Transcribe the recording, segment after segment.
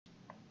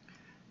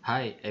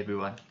Hi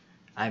everyone,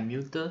 I'm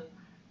Milter.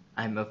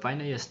 I'm a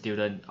final year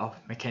student of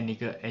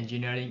Mechanical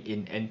Engineering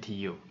in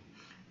NTU.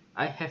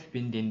 I have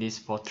been in this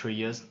for 3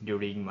 years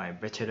during my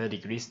bachelor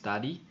degree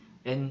study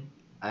and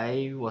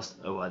I was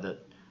awarded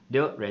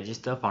the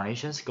Register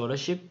Foundation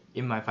Scholarship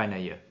in my final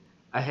year.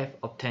 I have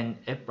obtained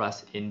A+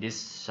 in this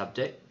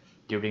subject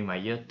during my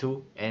year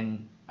 2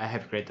 and I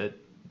have created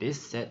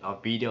this set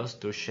of videos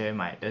to share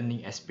my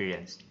learning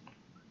experience.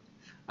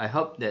 I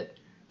hope that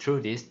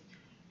through this,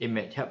 it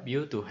may help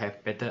you to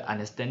have better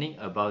understanding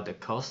about the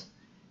course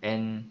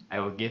and I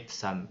will give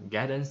some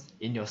guidance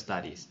in your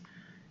studies.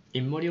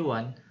 In Module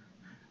 1,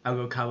 I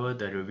will cover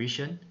the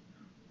revision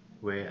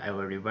where I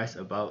will revise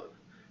about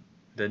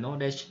the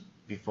knowledge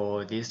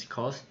before this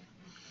course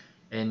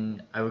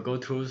and I will go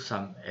through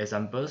some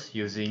examples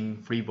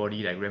using free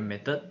body diagram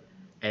method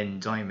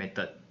and joint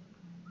method.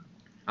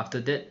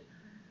 After that,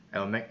 I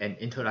will make an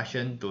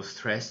introduction to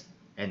stress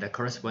and the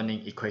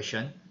corresponding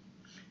equation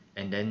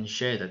and then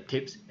share the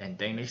tips and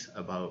techniques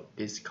about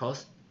this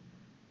course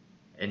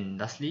and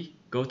lastly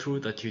go through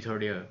the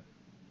tutorial